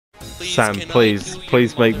Sam,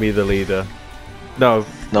 please make me the leader. No.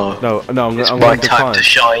 No. No, I'm It's gonna my decline. time to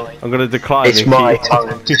shine. I'm gonna decline. It's my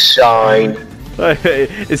time to shine.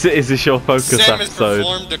 Is this your focus Sam episode? has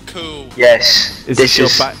performed a coup. Yes. Is this your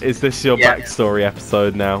backstory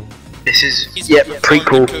episode now? This is He's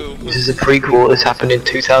prequel. performed a coup. This is a prequel. This happened in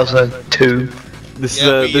 2002. This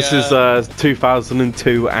is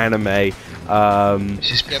 2002 anime.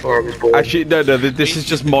 This is before I was born. Actually, no. This is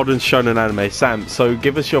just modern shonen anime. Sam, so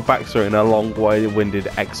give us your backstory in a long-winded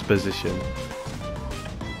exposition.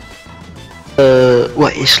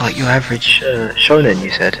 What? It's like your average shonen, you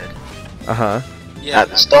said. Yeah. At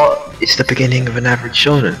the start, it's the beginning of an average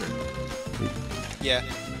shonen. Yeah.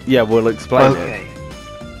 Yeah, we'll explain Okay.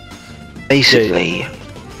 Basically,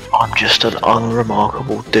 I'm just an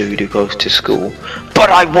unremarkable dude who goes to school, but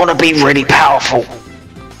I want to be really powerful.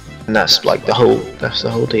 And that's like the whole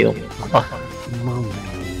deal.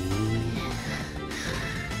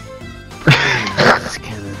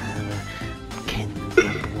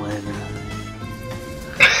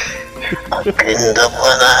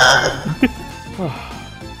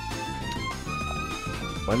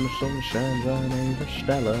 When the sun shines on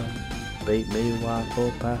Interstellar, beat me wife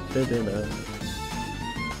up after dinner.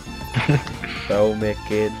 Throw me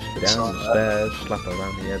kids down the stairs, slap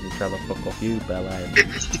around the head and tell her fuck off you, Bella.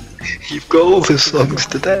 You've got all the songs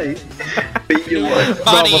today. Beat your wife.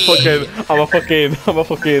 No, I'm a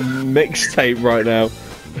fucking mixtape right now.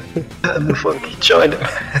 I'm a fucking China.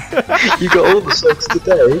 You got all the songs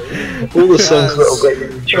today. All the songs that'll get you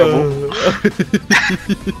in trouble.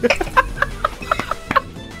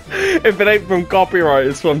 If it ain't from copyright,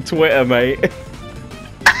 it's from Twitter, mate.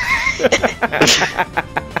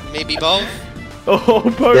 Maybe both? Oh,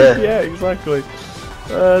 both, yeah, exactly.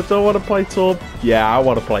 Do I want to play Torb? Yeah, I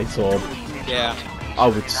want to play Torb. Yeah. I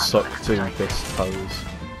would suck to this pose.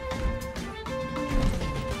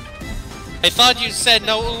 I thought you said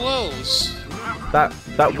no woos. That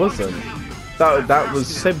wasn't. That was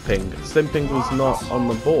simping. Simping was not on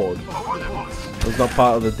the board. It was not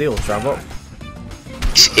part of the deal, Travel.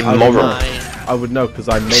 It's immoral. I would know because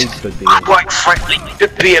I made the deal. Quite frankly,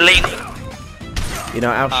 it'd be illegal. You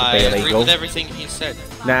know, Al should be I agree illegal. with everything he said.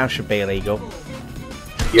 Now should be illegal.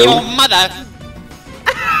 Yo. Your mother!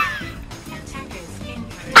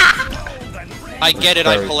 I get it,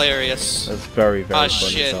 I'm hilarious. That's very funny,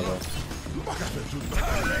 shit. fella.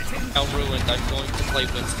 Now ruined, I'm going to play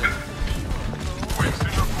Winston.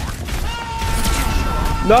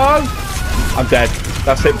 No! I'm dead.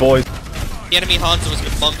 That's it, boys. The enemy Hanzo was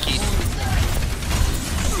the monkey.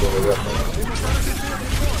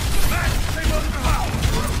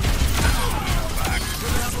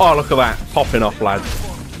 Oh, look at that. Popping off, lads.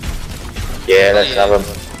 Yeah, let's have them.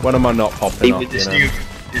 When am I not popping off, With this you know?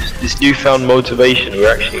 this newfound motivation,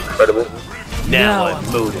 we're actually incredible. Now I'm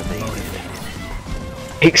motivated.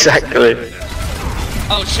 Exactly.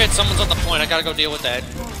 Oh shit, someone's on the point, I gotta go deal with that.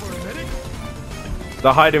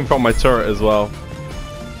 They're hiding from my turret as well.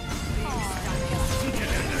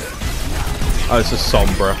 Oh, it's just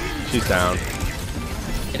Sombra. She's down.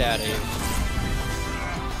 Get out of here.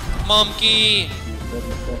 Monkey!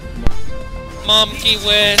 Monkey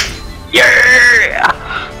win!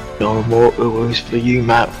 Yeah! No more Uwos for you,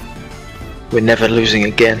 Matt. We're never losing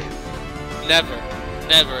again. Never.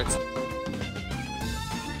 Never.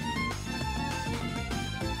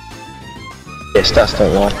 It's Yeah, stats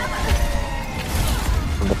don't lie.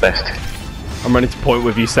 I'm the best. I'm ready to point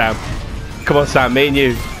with you, Sam. Come on, Sam. Me and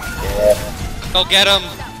you. go get him!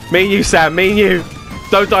 Me and you, Sam. Me and you.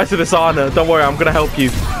 Don't die to this Ana. Don't worry. I'm gonna help you.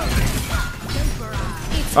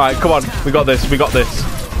 Alright, come on. We got this. We got this.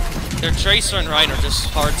 Their Tracer and Ryan are just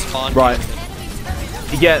hard spawn. Right.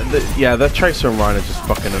 Yeah, the Tracer and Ryan are just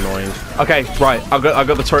fucking annoying. Okay, right. I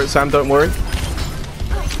got the turret, Sam. Don't worry.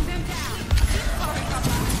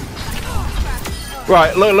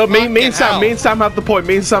 Right, look, me and Sam have the point.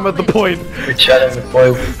 Me and Sam have the point. We're chatting with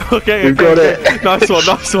boy. Okay, We've got it. Nice one,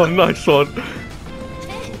 nice one, nice one.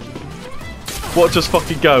 What? Just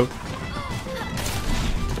fucking go.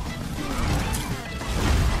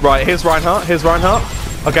 Right, here's Reinhardt. Here's Reinhardt.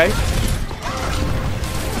 Okay.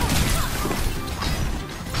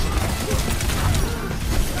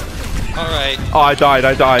 Alright. Oh, I died.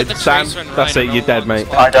 Sam, Tracer and that's Ryan it. are You're all dead, on mate.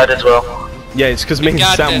 spawn. I died as well. Yeah, it's because me and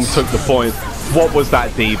got Sam this. took the point. What was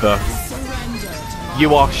that, Diva?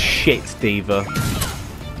 You are shit, Diva.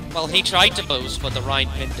 Well, he tried to boost, but the Ryan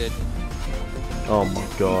pinned it. Oh my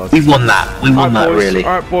god. We won that. We won that, boys. really.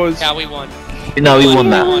 Alright, boys. Yeah, we won. No, we won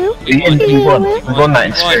that. We won. We won. We won that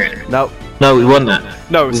in spirit. No. No, we won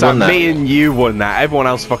that. No, We Sam, won that. me and you won that. Everyone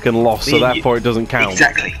else fucking lost, so Me and you- therefore it doesn't count.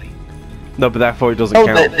 Exactly. No, but therefore it doesn't Oh,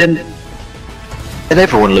 count. then And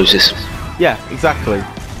everyone loses. Yeah, exactly.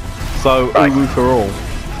 So, Right. uwu for all.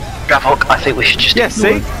 Gravok, I think we should just... Yeah,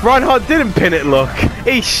 see? Reinhardt didn't pin it, look.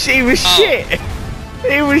 He was Oh. shit.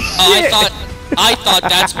 He was Oh, shit. I thought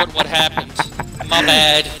that's what happened. My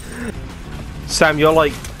bad. Sam, you're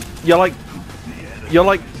like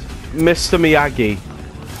Mr. Miyagi.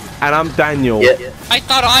 And I'm Daniel. Yeah. I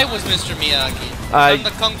thought I was Mr. Miyagi. I'm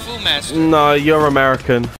the Kung Fu Master. No, you're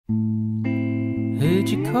American. Heard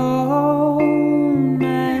you call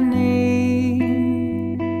my name.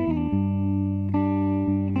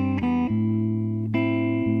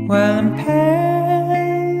 Well, I'm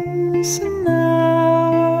passing